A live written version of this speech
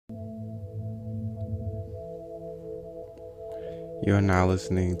You are now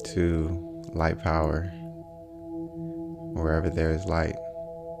listening to Light Power. Wherever there is light,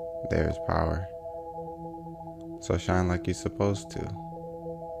 there is power. So shine like you're supposed to.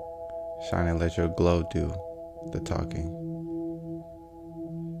 Shine and let your glow do the talking.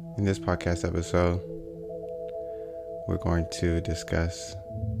 In this podcast episode, we're going to discuss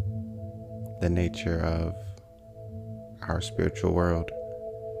the nature of our spiritual world.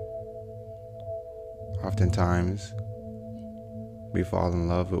 Oftentimes, we fall in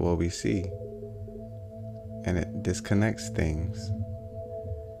love with what we see, and it disconnects things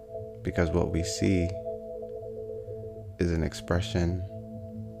because what we see is an expression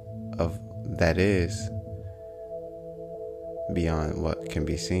of that is beyond what can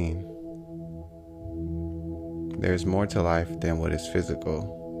be seen. There's more to life than what is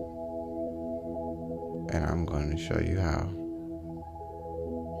physical, and I'm going to show you how.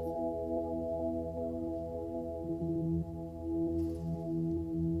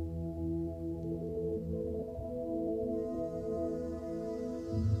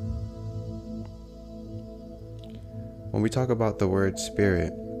 When we talk about the word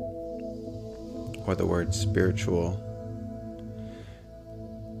spirit or the word spiritual,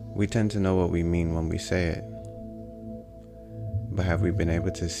 we tend to know what we mean when we say it. But have we been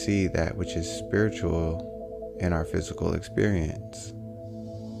able to see that which is spiritual in our physical experience?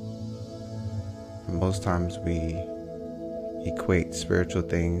 Most times we equate spiritual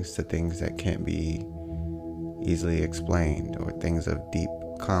things to things that can't be easily explained, or things of deep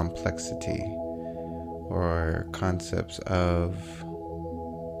complexity, or concepts that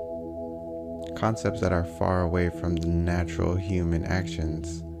are far away from the natural human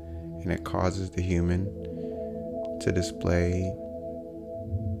actions, and it causes the human to display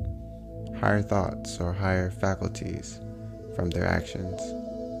higher thoughts or higher faculties from their actions.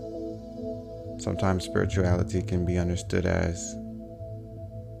 Sometimes spirituality can be understood as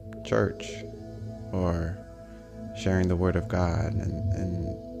church or sharing the word of God, and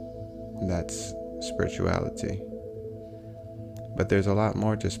that's spirituality. But there's a lot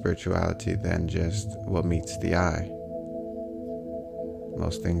more to spirituality than just what meets the eye.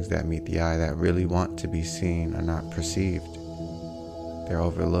 Most things that meet the eye that really want to be seen are not perceived. They're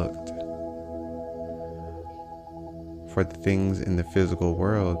overlooked. For the things in the physical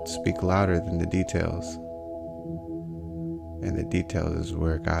world speak louder than the details. And the details is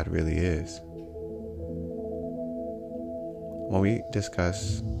where God really is. When we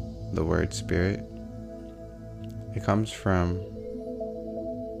discuss the word spirit, it comes from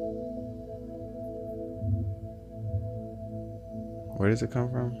where does it come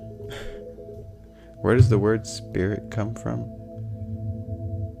from? Where does the word spirit come from?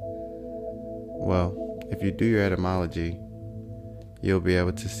 Well, if you do your etymology, you'll be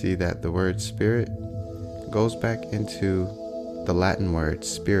able to see that the word spirit goes back into the Latin word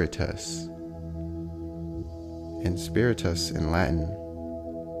spiritus. And spiritus in Latin,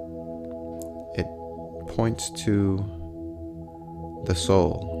 it points to the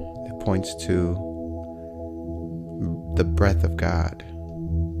soul. It points to the breath of God.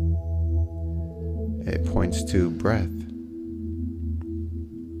 It points to breath.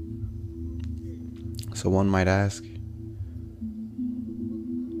 So one might ask,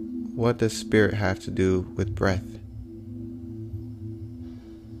 what does spirit have to do with breath?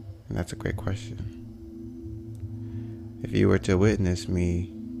 And that's a great question. If you were to witness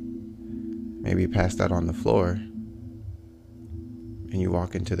me maybe passed out on the floor, and you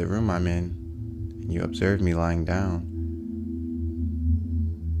walk into the room I'm in, and you observe me lying down,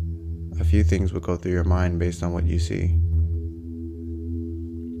 a few things would go through your mind based on what you see.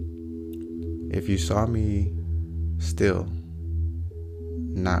 If you saw me still,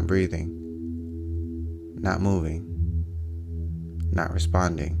 not breathing, not moving, not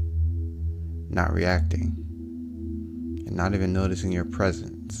responding, not reacting, and not even noticing your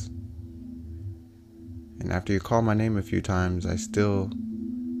presence, and after you call my name a few times, I still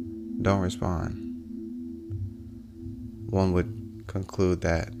don't respond, one would conclude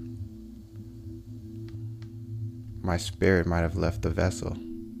that my spirit might have left the vessel.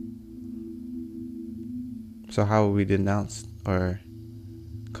 So how would we denounce or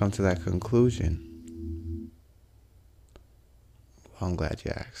come to that conclusion? Well, I'm glad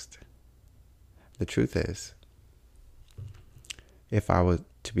you asked. The truth is, if I were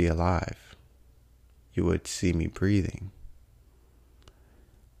to be alive, you would see me breathing,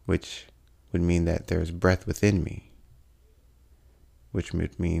 which would mean that there's breath within me, which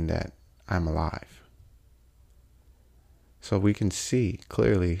would mean that I'm alive. So we can see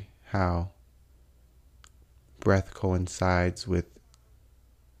clearly how breath coincides with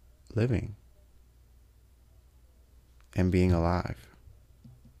living. and being alive.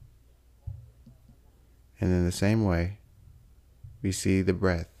 And in the same way, we see the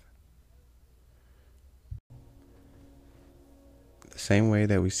breath. The same way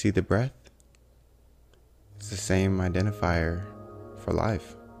that we see the breath, it's the same identifier for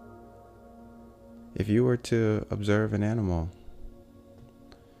life. If you were to observe an animal,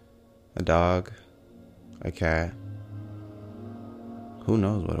 a dog, a cat, who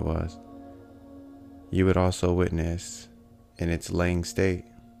knows what it was, you would also witness in its laying state,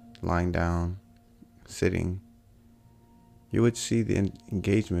 lying down, sitting, you would see the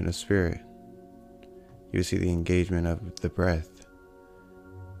engagement of spirit. You would see the engagement of the breath.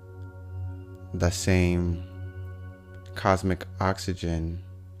 The same cosmic oxygen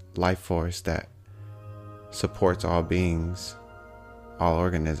life force that supports all beings, all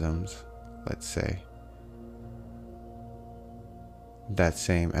organisms, let's say. That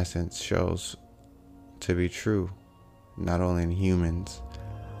same essence shows to be true, not only in humans,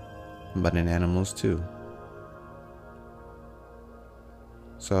 but in animals too.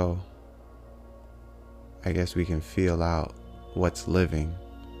 So, I guess we can feel out what's living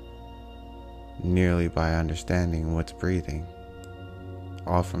merely by understanding what's breathing,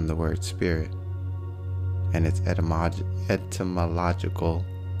 all from the word spirit and its etymological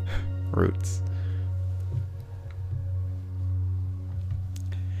roots.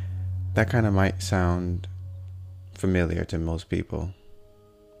 That kind of might sound familiar to most people,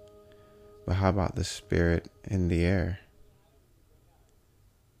 but how about the spirit in the air?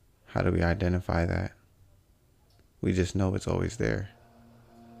 How do we identify that? We just know it's always there.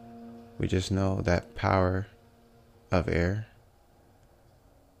 We just know that power of air,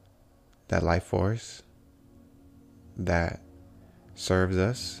 that life force that serves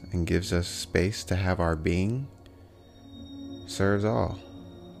us and gives us space to have our being, serves all.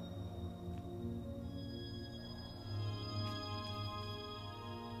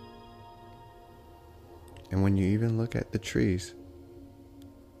 And when you even look at the trees,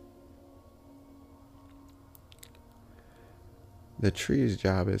 the tree's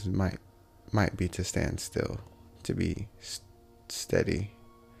job might be to stand still, to be steady,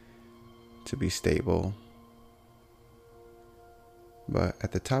 to be stable. But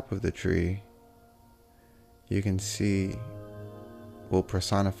at the top of the tree, you can see, will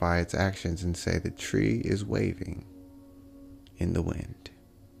personify its actions and say the tree is waving in the wind.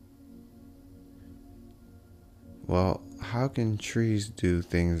 Well, how can trees do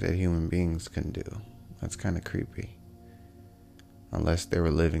things that human beings can do? That's kind of creepy. Unless they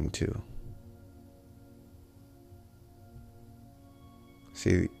were living too.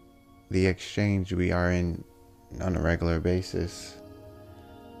 See, the exchange we are in on a regular basis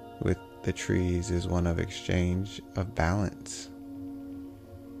with the trees is one of exchange of balance.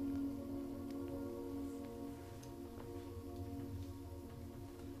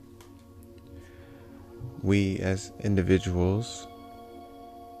 We as individuals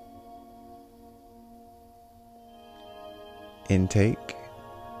intake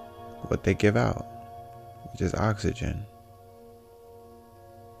what they give out, which is oxygen.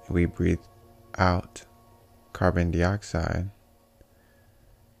 We breathe out carbon dioxide,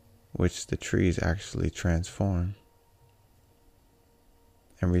 which the trees actually transform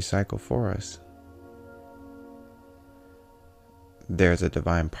and recycle for us. There's a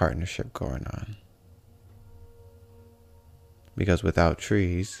divine partnership going on. Because without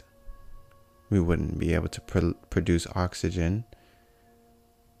trees, we wouldn't be able to produce oxygen,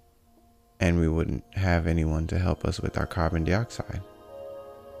 and we wouldn't have anyone to help us with our carbon dioxide.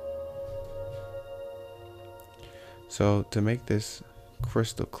 So to make this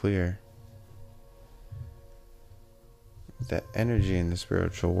crystal clear, that energy in the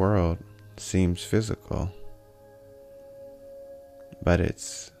spiritual world seems physical, but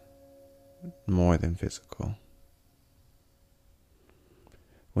it's more than physical.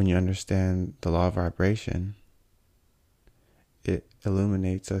 When you understand the law of vibration, it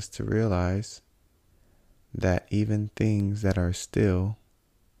illuminates us to realize that even things that are still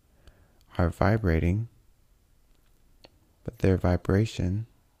are vibrating, but their vibration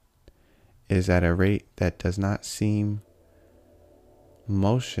is at a rate that does not seem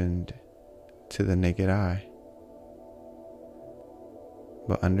motioned to the naked eye.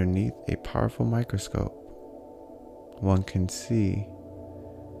 But underneath a powerful microscope, one can see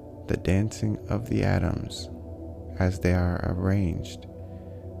the dancing of the atoms as they are arranged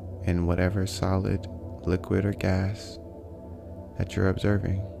in whatever solid, liquid, or gas that you're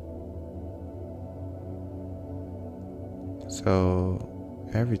observing. So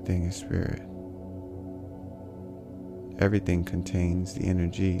everything is spirit. Everything contains the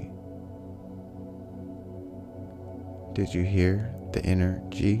energy Did you hear the inner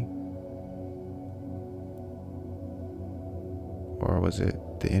G? Or was it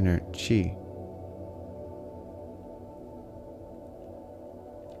the inner Chi?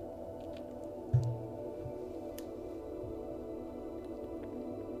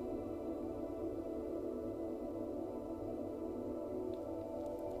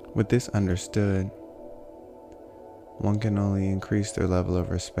 With this understood, one can only increase their level of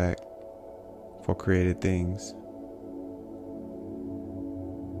respect for created things,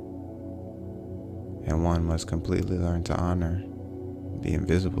 and one must completely learn to honor the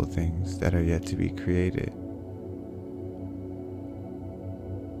invisible things that are yet to be created.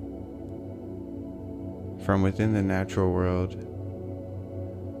 From within the natural world,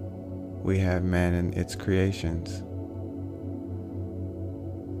 we have man and its creations,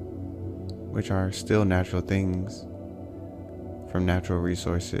 which are still natural things from natural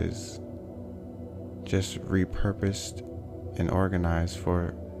resources, just repurposed and organized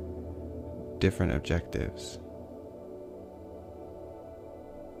for different objectives.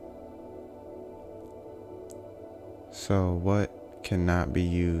 So what cannot be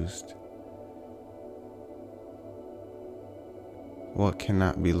used? What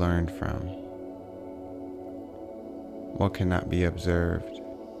cannot be learned from? What cannot be observed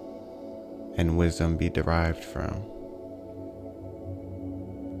and wisdom be derived from?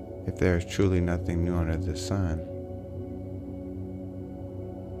 If there is truly nothing new under the sun,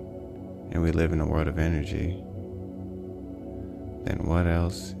 and we live in a world of energy, then what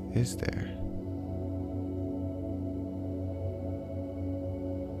else is there?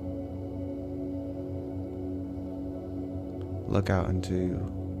 Look out into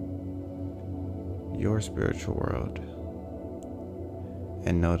your spiritual world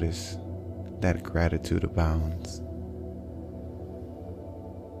and notice that gratitude abounds.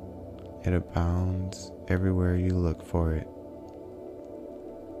 It abounds everywhere you look for it.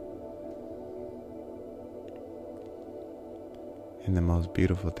 And the most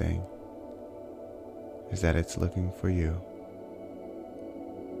beautiful thing is that it's looking for you.